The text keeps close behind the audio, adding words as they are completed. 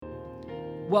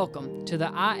Welcome to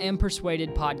the I Am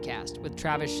Persuaded podcast with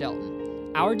Travis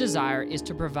Shelton. Our desire is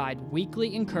to provide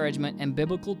weekly encouragement and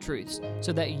biblical truths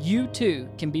so that you too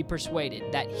can be persuaded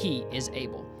that He is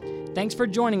able. Thanks for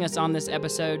joining us on this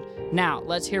episode. Now,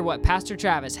 let's hear what Pastor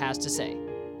Travis has to say.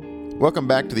 Welcome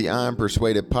back to the I Am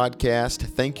Persuaded podcast.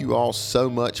 Thank you all so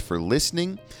much for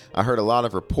listening. I heard a lot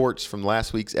of reports from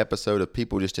last week's episode of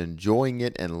people just enjoying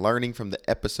it and learning from the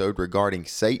episode regarding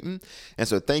Satan. And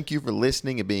so thank you for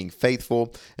listening and being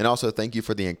faithful. And also thank you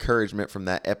for the encouragement from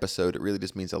that episode. It really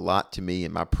just means a lot to me.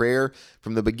 And my prayer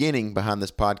from the beginning behind this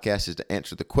podcast is to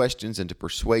answer the questions and to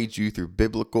persuade you through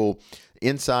biblical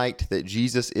insight that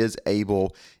Jesus is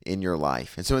able in your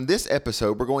life. And so in this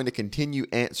episode, we're going to continue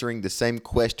answering the same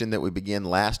question that we began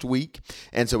last week.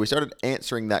 And so we started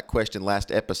answering that question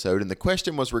last episode. And the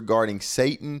question was regarding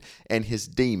Satan and his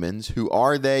demons. Who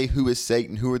are they? Who is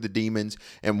Satan? Who are the demons?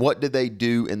 And what do they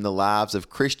do in the lives of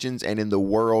Christians and in the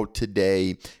world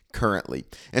today? Currently.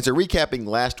 And so recapping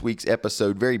last week's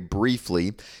episode very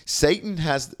briefly, Satan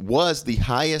was the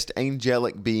highest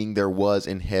angelic being there was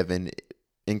in heaven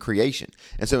in creation.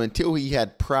 And so until he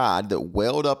had pride that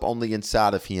welled up on the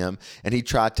inside of him and he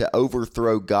tried to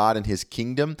overthrow God and his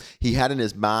kingdom, he had in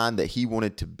his mind that he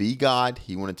wanted to be God.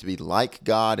 He wanted to be like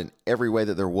God in every way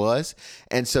that there was.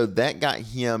 And so that got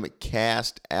him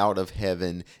cast out of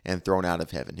heaven and thrown out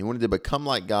of heaven. He wanted to become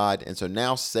like God. And so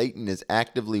now Satan is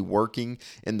actively working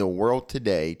in the world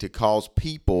today to cause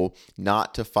people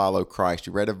not to follow Christ.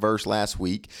 You read a verse last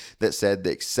week that said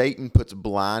that Satan puts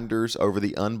blinders over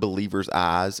the unbelievers'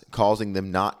 eyes, causing them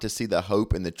not to see the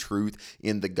hope and the truth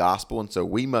in the gospel. And so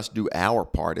we must do our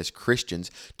part as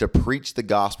Christians to preach the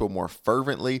gospel more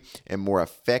fervently and more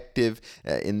effective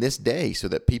in this day so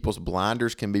that people's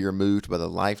blinders can be removed by the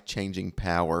life-changing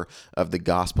power of the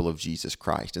gospel of Jesus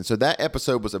Christ. And so that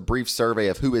episode was a brief survey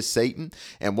of who is Satan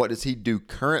and what does he do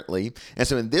currently. And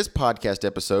so in this podcast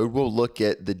episode, we'll look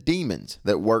at the demons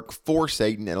that work for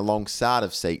Satan and alongside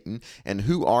of Satan, and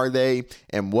who are they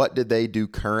and what do they do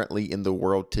currently in the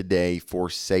world today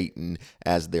for Satan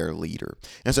as their leader.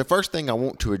 And so first thing I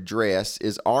want to address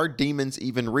is, are demons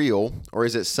even real, or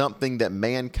is it something that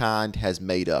mankind has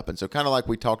made up? And so kind of like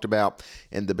we talked about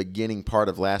in the beginning part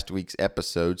of last week's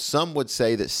episode, some would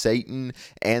say that Satan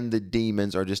and the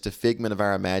demons are just a figment of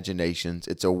our imaginations.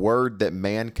 It's a word that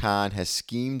mankind has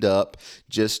schemed up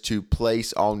just to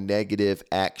place all negative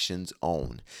actions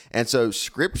on. And so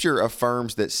Scripture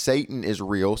affirms that Satan is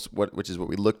real, which is what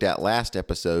we looked at last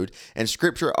episode. And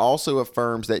Scripture also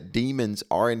affirms that demons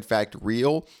are in fact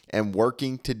real and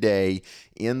working today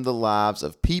in the lives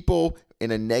of people in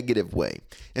a negative way.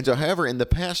 And so, however, in the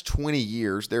past 20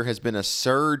 years, there has been a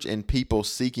surge in people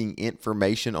seeking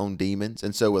information on demons.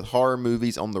 And so with horror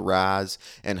movies on the rise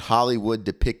and Hollywood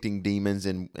depicting demons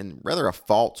in rather a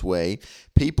false way,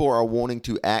 people are wanting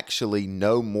to actually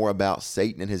know more about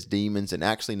Satan and his demons. And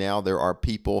actually now there are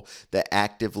people that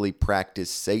actively practice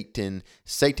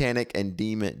satanic and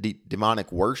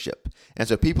demonic worship. And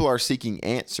so people are seeking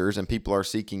answers and people are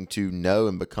seeking to know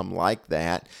and become like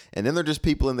that. And then there are just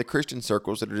people in the Christian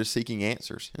circles that are just seeking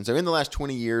answers. And so in the last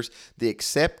 20 years, the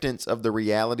acceptance of the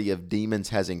reality of demons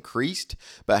has increased.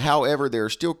 But however, there are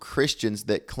still Christians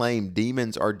that claim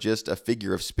demons are just a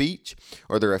figure of speech,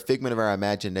 or they're a figment of our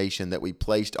imagination that we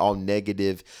placed all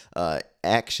negative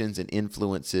actions and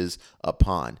influences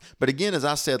upon. But again, as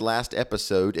I said last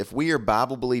episode, if we are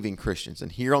Bible-believing Christians,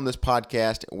 and here on this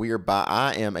podcast,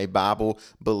 I am a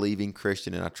Bible-believing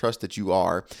Christian, and I trust that you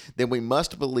are, then we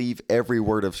must believe every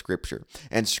word of Scripture.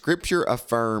 And Scripture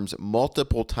affirms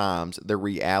multiple times the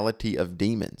reality of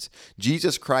demons.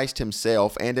 Jesus Christ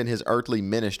himself and in his earthly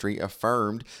ministry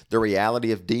affirmed the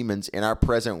reality of demons in our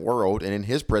present world and in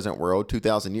his present world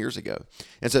 2,000 years ago.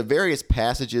 And so various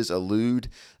passages allude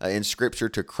in Scripture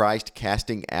to Christ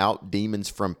casting out demons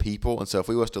from people. And so if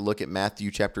we was to look at Matthew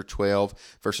chapter 12,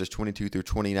 verses 22 through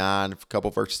 29, a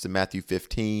couple verses in Matthew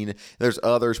 15, there's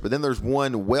others, but then there's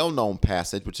one well-known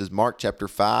passage, which is Mark chapter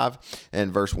 5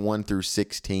 and verse 1 through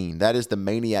 16. That is the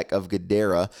maniac of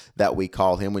Gadara that we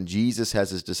call him, when Jesus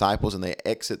has his disciples and they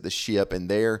exit the ship, and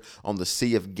there on the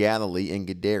Sea of Galilee in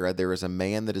Gadara, there is a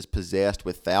man that is possessed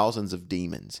with thousands of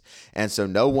demons. And so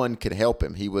no one could help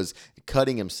him. He was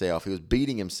cutting himself. He was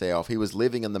beating himself. He was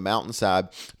living on the mountainside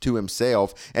to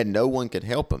himself, and no one could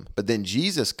help him. But then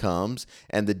Jesus comes,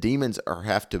 and the demons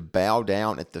have to bow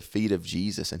down at the feet of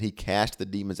Jesus, and he cast the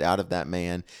demons out of that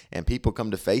man, and people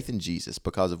come to faith in Jesus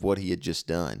because of what he had just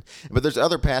done. But there's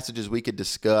other passages we could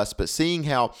discuss, but seeing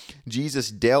how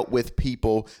Jesus dealt with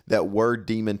people that were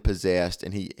demon possessed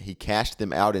and he cast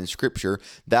them out in Scripture,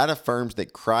 that affirms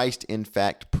that Christ in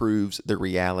fact proves the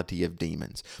reality of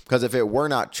demons. Because if it were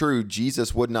not true,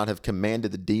 Jesus would not have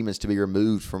commanded the demons to be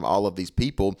removed from all of these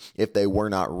people if they were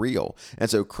not real. And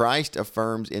so Christ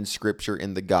affirms in Scripture,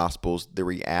 in the Gospels, the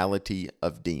reality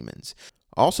of demons.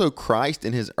 Also, Christ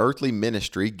in his earthly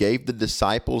ministry gave the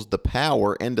disciples the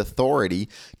power and authority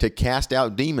to cast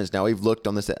out demons. Now, we've looked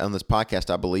on this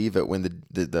podcast, I believe, at when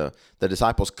the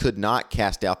disciples could not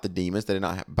cast out the demons. They did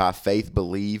not, by faith,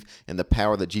 believe in the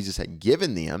power that Jesus had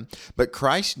given them. But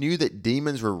Christ knew that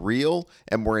demons were real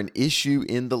and were an issue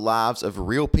in the lives of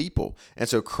real people. And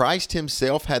so Christ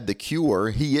himself had the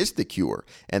cure. He is the cure.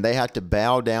 And they had to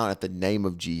bow down at the name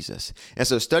of Jesus. And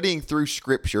so studying through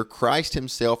Scripture, Christ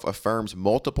himself affirms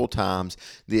multiple times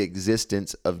the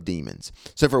existence of demons.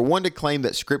 So for one to claim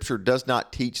that Scripture does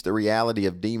not teach the reality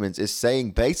of demons is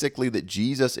saying basically that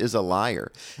Jesus is a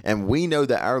liar. And we know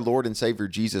that our Lord and Savior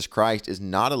Jesus Christ is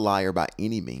not a liar by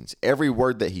any means. Every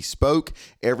word that he spoke,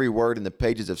 every word in the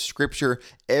pages of Scripture,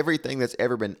 everything that's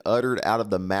ever been uttered out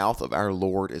of the mouth of our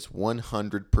Lord is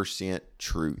 100%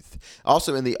 truth.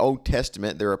 Also in the Old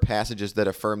Testament, there are passages that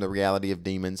affirm the reality of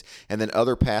demons, and then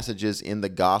other passages in the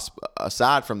gospel,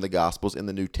 aside from the Gospels, in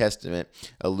the New Testament,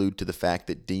 allude to the fact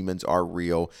that demons are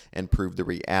real and prove the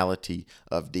reality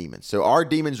of demons. So are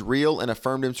demons real and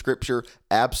affirmed in Scripture?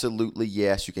 Absolutely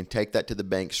yes. You can take that to the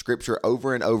bank. Scripture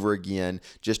over and over again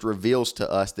just reveals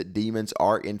to us that demons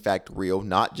are in fact real,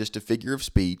 not just a figure of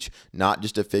speech, not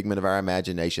just a figment of our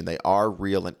imagination. They are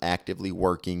real and actively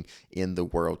working in the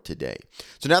world today.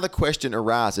 So now the question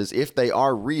arises, if they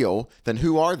are real, then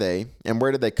who are they and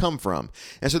where did they come from?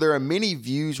 And so there are many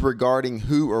views regarding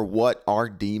who or what are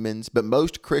demons, but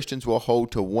most Christians will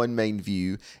hold to one main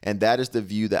view, and that is the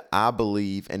view that I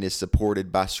believe and is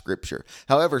supported by Scripture.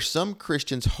 However, some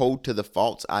Christians hold to the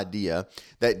false idea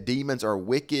that demons are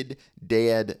wicked,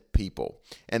 dead people,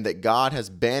 and that God has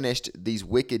banished these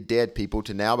wicked, dead people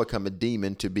to now become a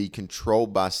demon to be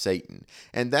controlled by Satan.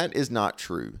 And that is not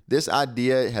true. This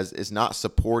idea is not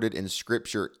supported in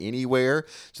Scripture anywhere.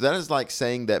 So that is like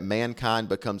saying that mankind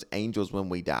becomes angels when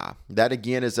we die. That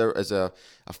again is a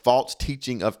false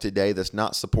teaching of today that's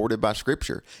not supported by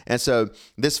Scripture. And so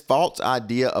this false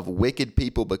idea of wicked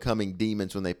people becoming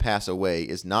demons when they pass away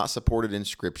is not supported in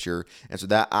Scripture. And so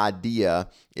that idea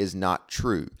is not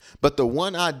true. But the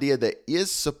one idea that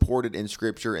is supported in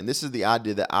Scripture, and this is the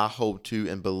idea that I hold to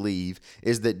and believe,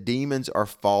 is that demons are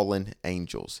fallen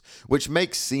angels, which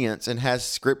makes sense and has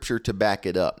Scripture to back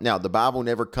it up. Now, the Bible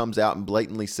never comes out and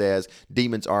blatantly says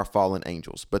demons are fallen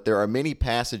angels, but there are many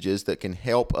passages that can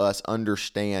help us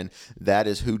understand that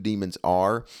is who demons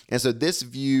are. And so this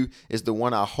view is the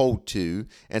one I hold to.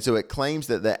 And so it claims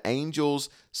that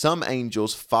some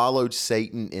angels followed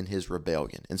Satan in his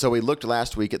rebellion. And so we looked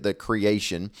last week at the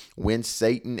creation. When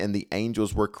Satan and the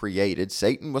angels were created,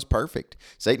 Satan was perfect.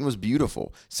 Satan was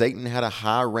beautiful. Satan had a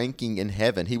high ranking in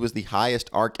heaven. He was the highest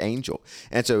archangel.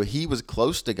 And so he was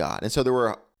close to God. And so there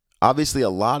were obviously a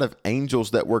lot of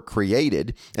angels that were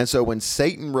created. And so when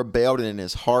Satan rebelled and in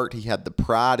his heart, he had the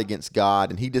pride against God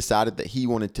and he decided that he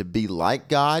wanted to be like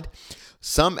God.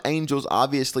 Some angels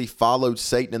obviously followed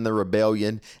Satan in the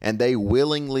rebellion and they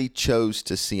willingly chose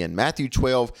to sin. Matthew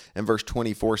 12 and verse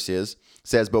 24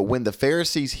 says, "But when the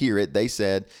Pharisees hear it, they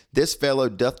said, This fellow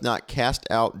doth not cast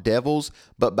out devils,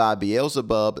 but by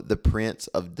Beelzebub, the prince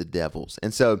of the devils."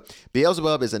 And so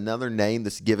Beelzebub is another name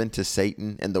that's given to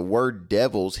Satan. And the word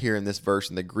devils here in this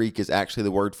verse in the Greek is actually the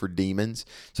word for demons.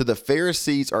 So the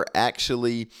Pharisees are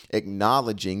actually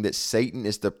acknowledging that Satan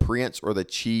is the prince or the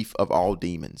chief of all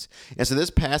demons. And so this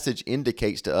passage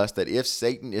indicates to us that if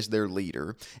Satan is their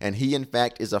leader, and he in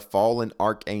fact is a fallen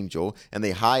archangel and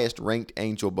the highest ranked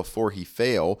angel before he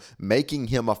fell, making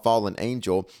him a fallen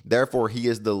angel, therefore he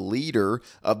is the leader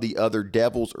of the other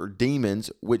devils or demons,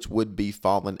 which would be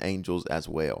fallen angels as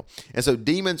well. And so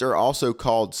demons are also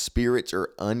called spirits or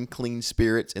unclean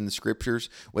spirits in the Scriptures,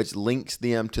 which links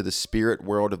them to the spirit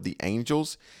world of the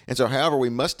angels. And so, however, we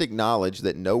must acknowledge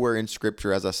that nowhere in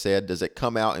Scripture, as I said, does it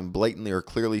come out and blatantly or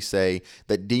clearly say say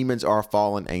that demons are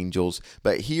fallen angels,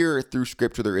 but here through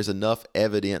Scripture there is enough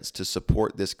evidence to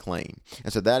support this claim.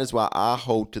 And so that is why I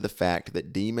hold to the fact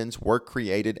that demons were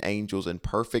created angels and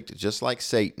perfect just like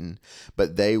Satan,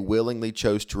 but they willingly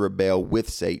chose to rebel with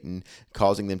Satan,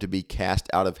 causing them to be cast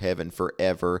out of heaven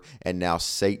forever, and now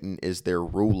Satan is their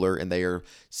ruler and they are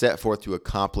set forth to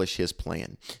accomplish his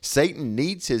plan. Satan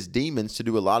needs his demons to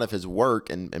do a lot of his work,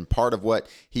 and part of what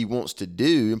he wants to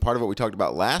do, and part of what we talked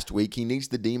about last week, he needs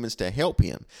the demons to help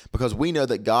him, because we know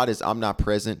that God is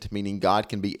omnipresent, meaning God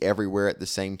can be everywhere at the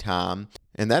same time.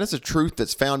 And that is a truth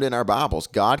that's found in our Bibles.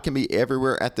 God can be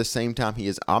everywhere at the same time. He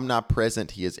is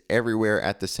omnipresent. He is everywhere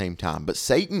at the same time. But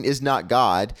Satan is not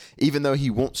God. Even though he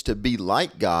wants to be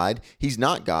like God, he's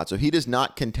not God. So he does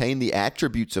not contain the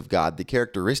attributes of God, the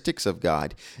characteristics of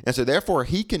God. And so therefore,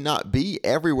 he cannot be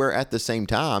everywhere at the same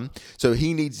time. So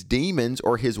he needs demons,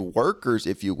 or his workers,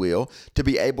 if you will, to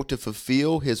be able to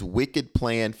fulfill his wicked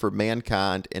plan for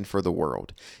mankind and for the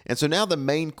world. And so now the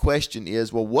main question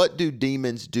is, well, what do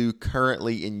demons do currently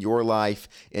in your life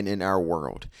and in our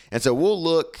world? And so we'll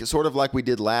look sort of like we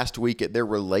did last week at their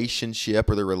relationship,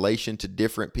 or their relation to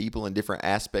different people and different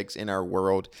aspects in our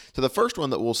world. So the first one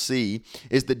that we'll see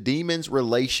is the demon's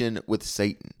relation with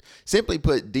Satan. Simply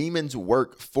put, demons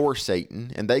work for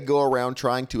Satan, and they go around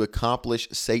trying to accomplish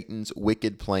Satan's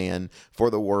wicked plan for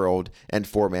the world and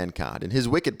for mankind. And his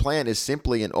wicked plan is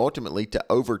simply and ultimately to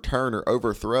overturn or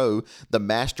overthrow the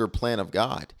master plan of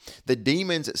God. The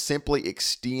demons simply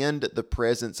extend the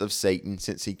presence of Satan,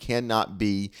 since he cannot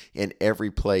be in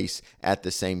every place at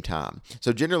the same time.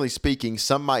 So generally speaking,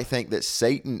 some might think that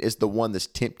Satan is the one that's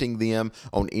tempting them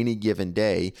on any given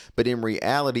day, but in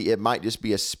reality, it might just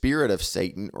be a spirit of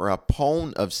Satan or a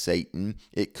pawn of Satan.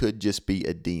 It could just be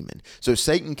a demon. So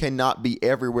Satan cannot be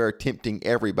everywhere tempting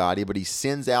everybody, but he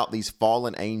sends out these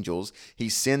fallen angels. He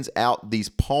sends out these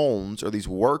pawns, or these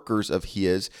workers of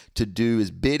his, to do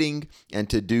his bidding and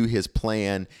to do his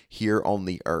plan here on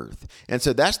the earth. And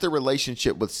so that's their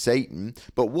relationship with Satan.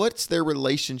 But what's their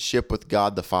relationship with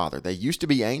God the Father? They used to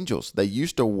be angels. They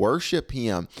used to worship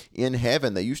him in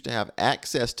heaven. They used to have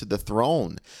access to the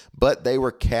throne, but they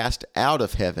were cast out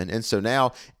of heaven. And so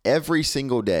now every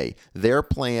single day, their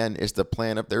plan is the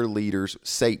plan of their leaders,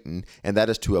 Satan, and that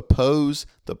is to oppose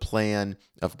the plan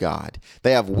of God.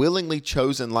 They have willingly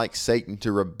chosen, like Satan,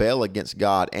 to rebel against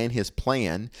God and his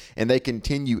plan, and they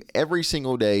continue every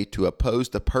single day to oppose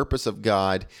the purpose of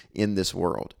God in this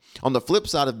world. On the flip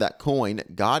side of that coin,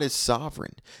 God is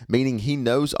sovereign, meaning he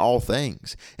knows all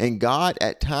things. And God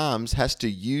at times has to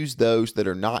use those that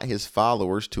are not his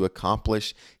followers to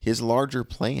accomplish his larger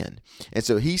plan. And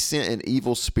so he sent an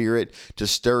evil spirit to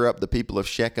stir up the people of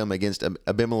Shechem against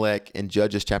Abimelech in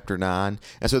Judges chapter 9.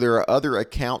 And so there are other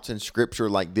accounts in Scripture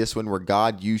like this one where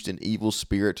God used an evil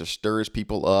spirit to stir his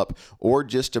people up, or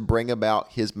just to bring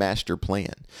about his master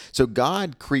plan. So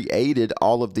God created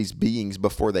all of these beings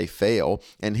before they fell,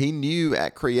 and he knew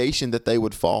at creation that they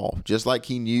would fall, just like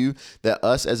he knew that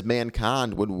us as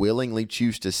mankind would willingly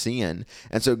choose to sin.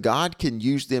 And so God can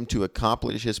use them to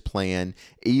accomplish his plan,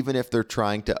 even if they're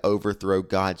trying to overthrow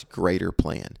God's greater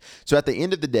plan. So at the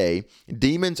end of the day,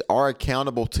 demons are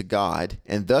accountable to God,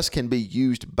 and thus can be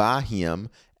used by him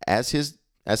as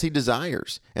he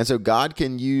desires. And so God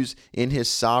can use in his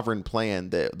sovereign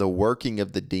plan the working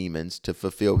of the demons to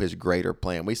fulfill his greater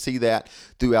plan. We see that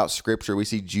throughout Scripture. We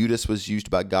see Judas was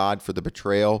used by God for the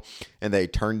betrayal, and they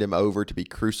turned him over to be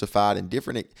crucified, and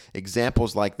different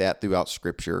examples like that throughout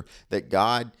Scripture, that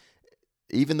God,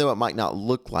 even though it might not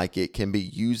look like it, can be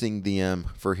using them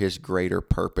for his greater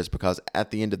purpose, because at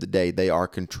the end of the day, they are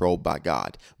controlled by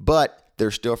God. But they're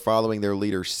still following their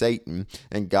leader, Satan,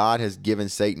 and God has given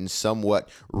Satan somewhat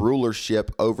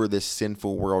rulership over this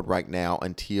sinful world right now,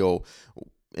 until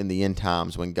in the end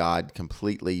times when God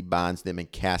completely binds them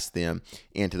and casts them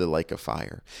into the lake of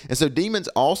fire. And so demons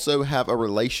also have a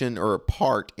relation or a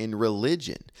part in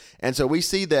religion. And so we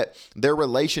see that their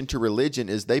relation to religion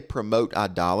is they promote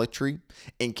idolatry,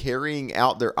 and carrying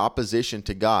out their opposition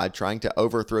to God, trying to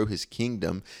overthrow his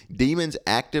kingdom. Demons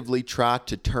actively try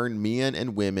to turn men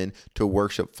and women to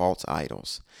worship false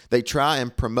idols. They try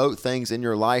and promote things in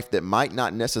your life that might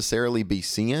not necessarily be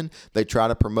sin. They try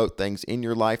to promote things in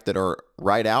your life that are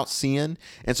right out sin.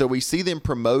 And so we see them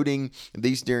promoting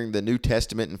these during the New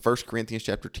Testament in 1 Corinthians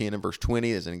chapter 10 and verse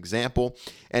 20 as an example.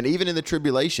 And even in the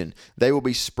tribulation, they will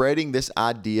be spreading this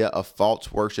idea of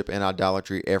false worship and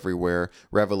idolatry everywhere.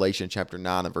 Revelation chapter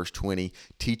 9 and verse 20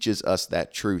 teaches us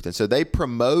that truth. And so they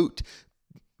promote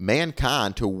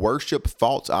mankind to worship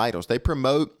false idols. They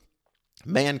promote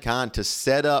mankind to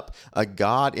set up a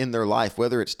god in their life,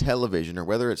 whether it's television or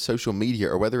whether it's social media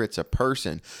or whether it's a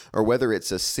person or whether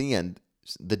it's a sin.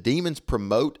 the demons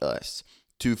promote us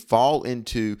to fall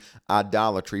into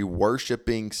idolatry,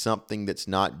 worshiping something that's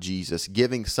not Jesus,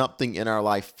 giving something in our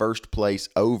life first place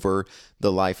over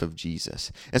the life of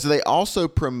Jesus. And so they also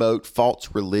promote false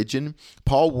religion.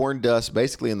 Paul warned us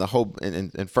basically in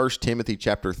 1 Timothy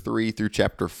chapter 3 through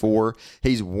chapter 4.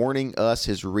 He's warning us,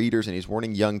 his readers, and he's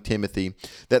warning young Timothy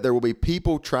that there will be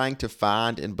people trying to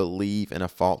find and believe in a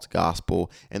false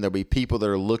gospel, and there'll be people that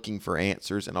are looking for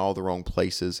answers in all the wrong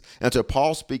places. And so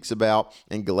Paul speaks about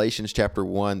in Galatians chapter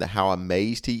 1 how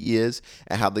amazed he is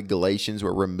at how the Galatians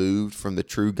were removed from the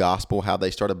true gospel, how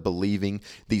they started believing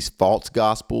these false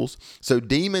gospels. So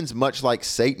demons, much like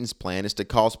Satan's plan, is to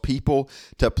cause people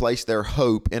to place their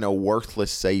hope in a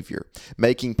worthless Savior,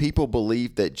 making people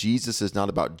believe that Jesus is not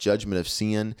about judgment of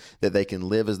sin, that they can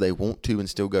live as they want to and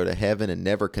still go to heaven and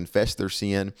never confess their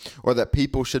sin, or that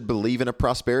people should believe in a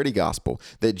prosperity gospel,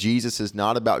 that Jesus is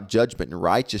not about judgment and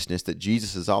righteousness, that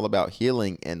Jesus is all about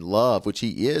healing and love, which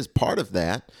he is part of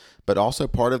that, but also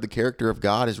part of the character of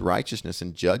God is righteousness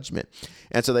and judgment.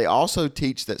 And so they also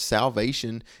teach that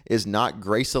salvation is not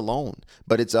grace alone,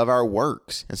 but it's of our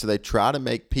works. And so they try to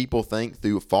make people think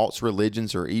through false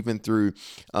religions or even through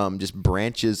just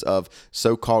branches of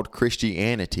so-called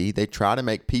Christianity, they try to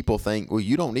make people think, well,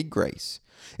 you don't need grace.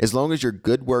 As long as your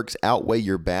good works outweigh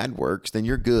your bad works, then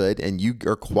you're good and you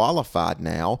are qualified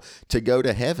now to go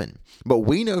to heaven. But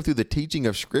we know through the teaching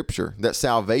of Scripture that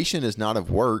salvation is not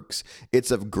of works,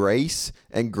 it's of grace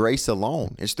and grace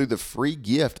alone. It's through the free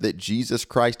gift that Jesus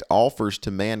Christ offers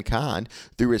to mankind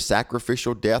through his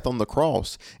sacrificial death on the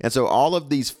cross. And so all of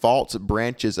these false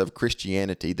branches of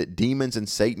Christianity that demons and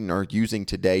Satan are using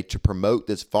today to promote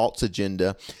this false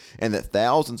agenda, and that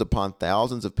thousands upon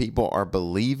thousands of people are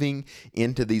believing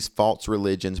into these false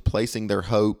religions, placing their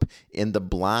hope in the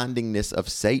blindingness of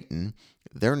Satan,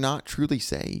 they're not truly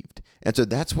saved. And so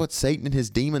that's what Satan and his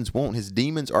demons want. His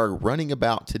demons are running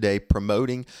about today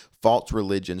promoting false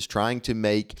religions, trying to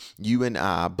make you and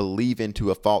I believe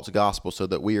into a false gospel so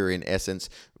that we are in essence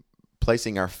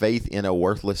placing our faith in a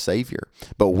worthless Savior.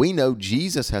 But we know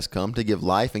Jesus has come to give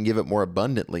life and give it more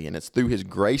abundantly, and it's through his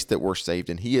grace that we're saved,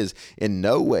 and he is in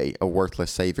no way a worthless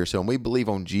Savior. So when we believe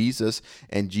on Jesus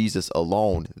and Jesus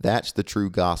alone, that's the true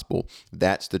gospel.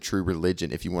 That's the true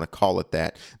religion, if you want to call it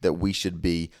that we should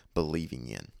be believing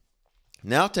in.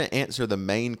 Now, to answer the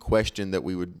main question that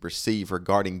we would receive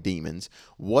regarding demons,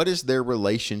 what is their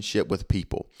relationship with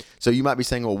people? So you might be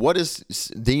saying, well, what is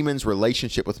demons'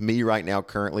 relationship with me right now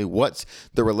currently? What's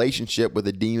the relationship with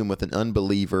a demon with an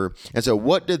unbeliever? And so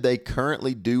what do they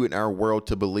currently do in our world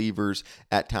to believers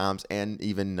at times and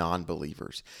even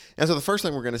non-believers? And so the first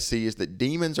thing we're going to see is that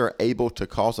demons are able to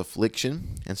cause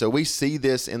affliction. And so we see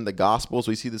this in the Gospels.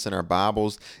 We see this in our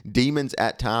Bibles. Demons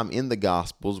at time in the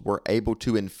Gospels were able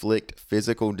to inflict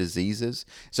physical diseases.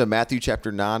 So Matthew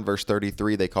chapter 9, verse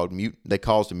 33, they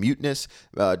caused muteness.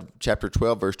 Chapter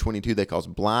 12, verse 22, they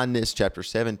caused blindness. Chapter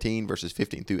 17, verses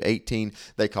 15 through 18,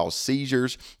 they cause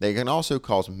seizures. They can also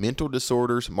cause mental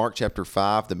disorders. Mark chapter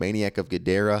 5, the maniac of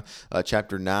Gadara.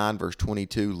 Chapter 9, verse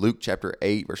 22. Luke chapter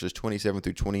 8, verses 27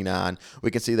 through 29. We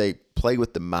can see they play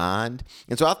with the mind.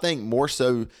 And so I think more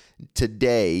so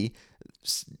today,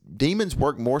 demons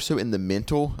work more so in the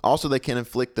mental. Also, they can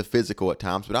inflict the physical at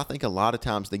times, but I think a lot of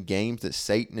times the games that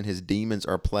Satan and his demons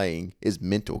are playing is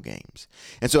mental games.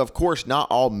 And so, of course, not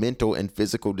all mental and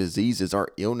physical diseases or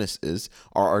illnesses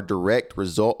are a direct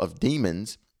result of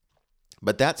demons,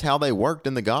 but that's how they worked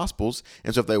in the Gospels.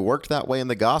 And so if they worked that way in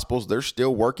the Gospels, they're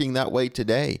still working that way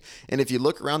today. And if you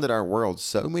look around at our world,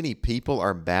 so many people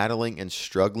are battling and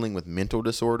struggling with mental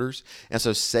disorders. And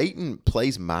so Satan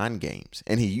plays mind games,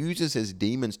 and he uses his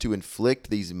demons to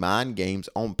inflict these mind games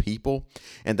on people.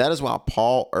 And that is why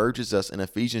Paul urges us in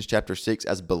Ephesians chapter 6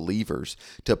 as believers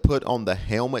to put on the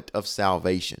helmet of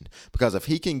salvation. Because if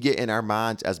he can get in our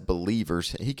minds as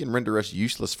believers, he can render us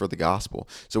useless for the gospel.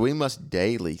 So we must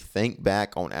daily think back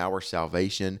on our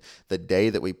salvation, the day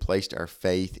that we placed our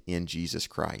faith in Jesus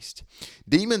Christ.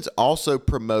 Demons also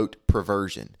promote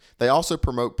perversion. They also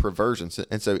promote perversion.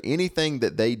 And so anything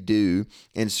that they do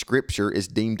in Scripture is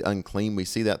deemed unclean. We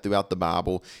see that throughout the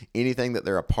Bible. Anything that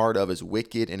they're a part of is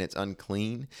wicked and it's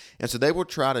unclean. And so they will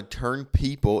try to turn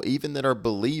people, even that are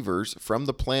believers, from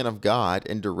the plan of God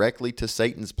and directly to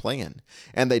Satan's plan.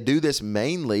 And they do this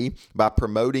mainly by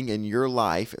promoting in your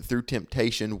life through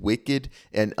temptation wicked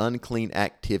and unclean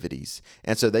activities.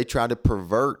 And so they try to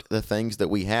pervert the things that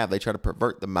we have. They try to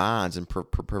pervert the minds and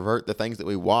pervert the things that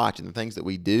we watch and the things that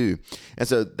we do. And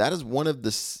so that is one of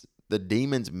the the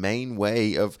demon's main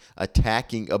way of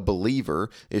attacking a believer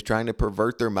is trying to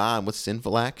pervert their mind with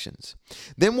sinful actions.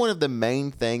 Then one of the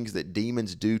main things that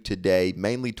demons do today,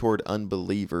 mainly toward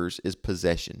unbelievers, is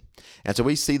possession. And so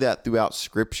we see that throughout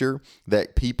Scripture,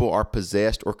 that people are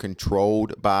possessed or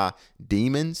controlled by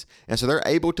demons. And so they're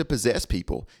able to possess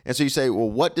people. And so you say, well,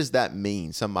 what does that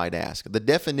mean? Some might ask. The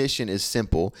definition is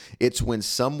simple. It's when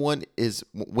someone is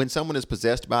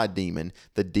possessed by a demon,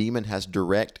 the demon has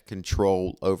direct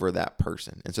control over that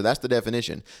person. And so that's the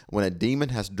definition. When a demon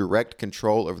has direct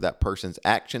control over that person's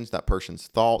actions, that person's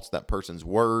thoughts, that person's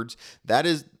words, that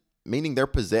is meaning they're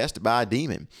possessed by a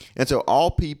demon. And so all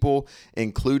people,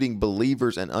 including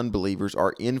believers and unbelievers,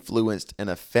 are influenced and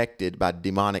affected by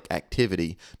demonic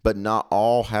activity, but not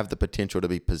all have the potential to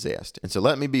be possessed. And so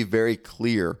let me be very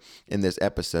clear in this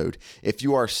episode. If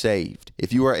you are saved,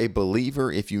 if you are a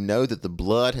believer, if you know that the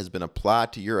blood has been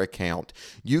applied to your account,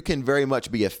 you can very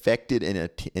much be affected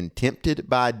and tempted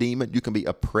by a demon. You can be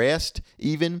oppressed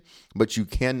even, but you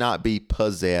cannot be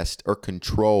possessed or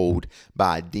controlled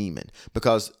by a demon.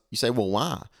 Because you say, well,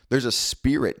 why? There's a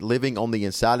spirit living on the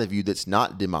inside of you that's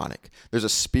not demonic. There's a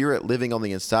spirit living on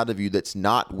the inside of you that's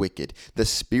not wicked. The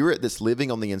spirit that's living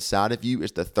on the inside of you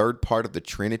is the third part of the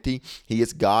Trinity. He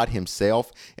is God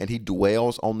himself, and he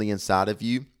dwells on the inside of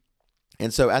you.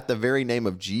 And so at the very name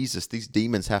of Jesus, these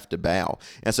demons have to bow.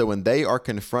 And so when they are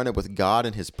confronted with God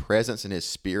and his presence and his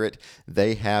spirit,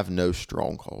 they have no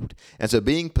stronghold. And so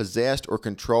being possessed or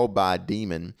controlled by a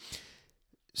demon,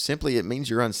 simply it means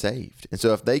you're unsaved. And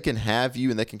so if they can have you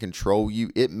and they can control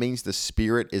you, it means the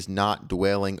spirit is not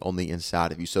dwelling on the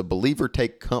inside of you. So believer,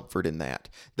 take comfort in that.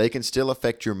 They can still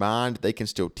affect your mind, they can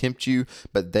still tempt you,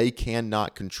 but they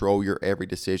cannot control your every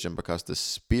decision because the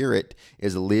spirit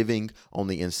is living on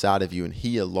the inside of you, and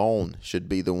he alone should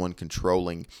be the one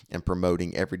controlling and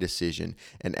promoting every decision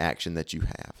and action that you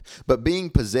have. But being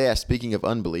possessed, speaking of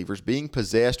unbelievers, being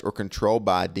possessed or controlled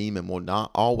by a demon will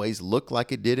not always look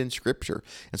like it did in Scripture.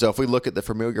 And so if we look at the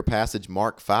familiar passage,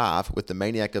 Mark 5, with the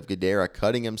maniac of Gadara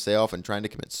cutting himself and trying to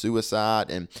commit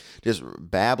suicide and just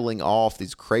babbling off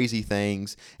these crazy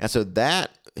things. And so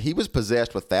that he was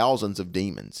possessed with thousands of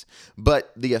demons.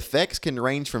 But the effects can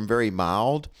range from very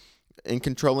mild in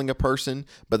controlling a person,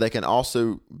 but they can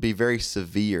also be very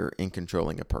severe in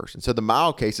controlling a person. So the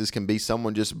mild cases can be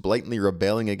someone just blatantly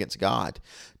rebelling against God,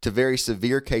 to very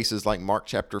severe cases like Mark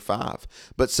chapter 5.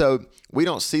 But so we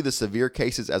don't see the severe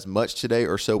cases as much today,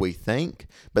 or so we think,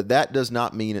 but that does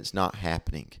not mean it's not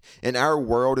happening. In our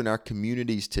world, in our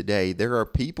communities today, there are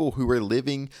people who are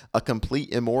living a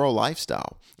complete immoral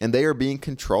lifestyle, and they are being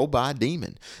controlled by a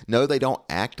demon. No, they don't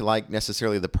act like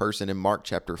necessarily the person in Mark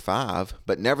chapter 5,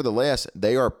 but nevertheless,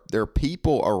 there are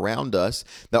people around us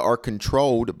that are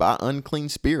controlled by unclean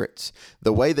spirits.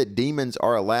 The way that demons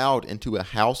are allowed into a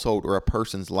household or a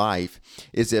person's life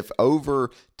is if over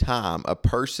time a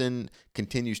person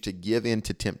continues to give in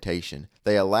to temptation.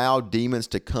 They allow demons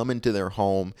to come into their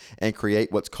home and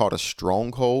create what's called a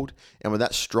stronghold. And when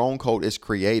that stronghold is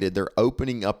created, they're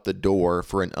opening up the door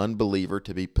for an unbeliever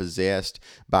to be possessed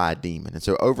by a demon. And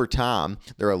so over time,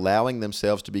 they're allowing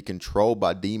themselves to be controlled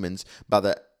by demons by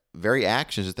the very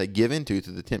actions that they give into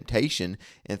through the temptation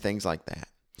and things like that.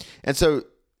 And so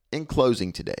in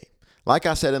closing today, like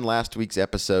I said in last week's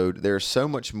episode, there's so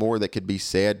much more that could be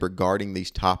said regarding these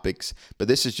topics, but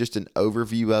this is just an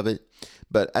overview of it.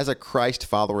 But as a Christ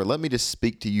follower, let me just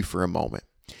speak to you for a moment.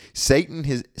 Satan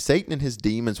and his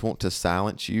demons want to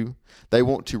silence you. They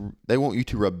want you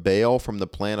to rebel from the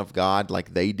plan of God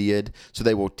like they did, so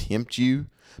they will tempt you.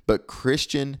 But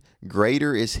Christian,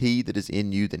 greater is he that is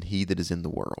in you than he that is in the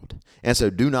world. And so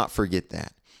do not forget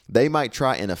that. They might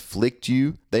try and afflict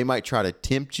you. They might try to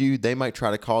tempt you. They might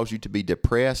try to cause you to be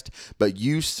depressed, but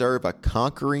you serve a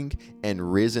conquering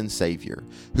and risen Savior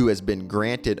who has been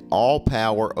granted all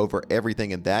power over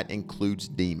everything, and that includes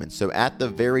demons. So at the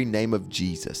very name of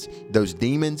Jesus, those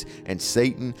demons and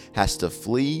Satan has to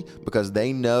flee because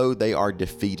they know they are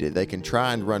defeated. They can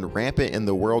try and run rampant in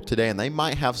the world today, and they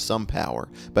might have some power,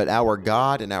 but our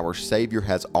God and our Savior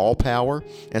has all power.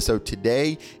 And so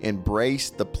today,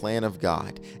 embrace the plan of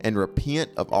God and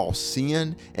repent of all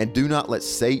sin, and do not let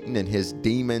Satan and his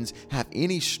demons have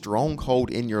any stronghold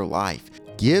in your life.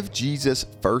 Give Jesus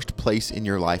first place in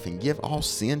your life and give all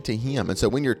sin to him. And so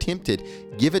when you're tempted,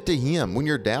 give it to him. When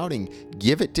you're doubting,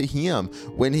 give it to him.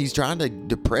 When he's trying to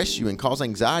depress you and cause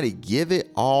anxiety, give it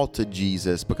all to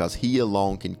Jesus, because he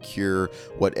alone can cure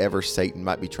whatever Satan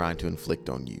might be trying to inflict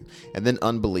on you. And then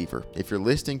unbeliever, if you're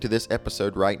listening to this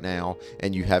episode right now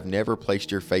and you have never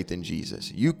placed your faith in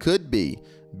Jesus, you could be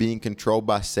being controlled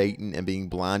by Satan and being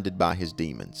blinded by his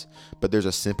demons. But there's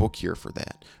a simple cure for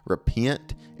that.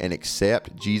 Repent and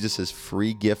accept Jesus'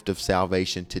 free gift of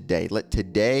salvation today. Let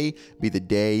today be the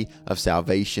day of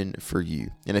salvation for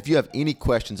you. And if you have any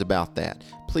questions about that,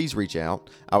 please reach out.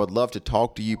 I would love to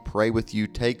talk to you, pray with you,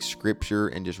 take scripture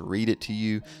and just read it to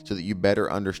you so that you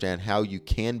better understand how you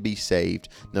can be saved,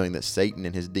 knowing that Satan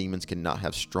and his demons cannot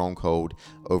have stronghold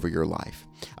over your life.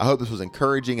 I hope this was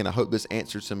encouraging, and I hope this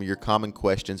answered some of your common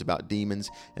questions about demons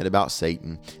and about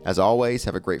Satan. As always,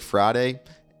 have a great Friday,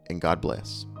 and God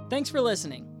bless. Thanks for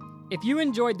listening. If you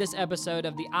enjoyed this episode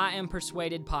of the I Am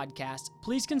Persuaded podcast,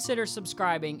 please consider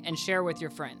subscribing and share with your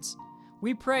friends.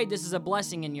 We pray this is a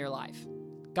blessing in your life.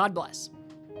 God bless.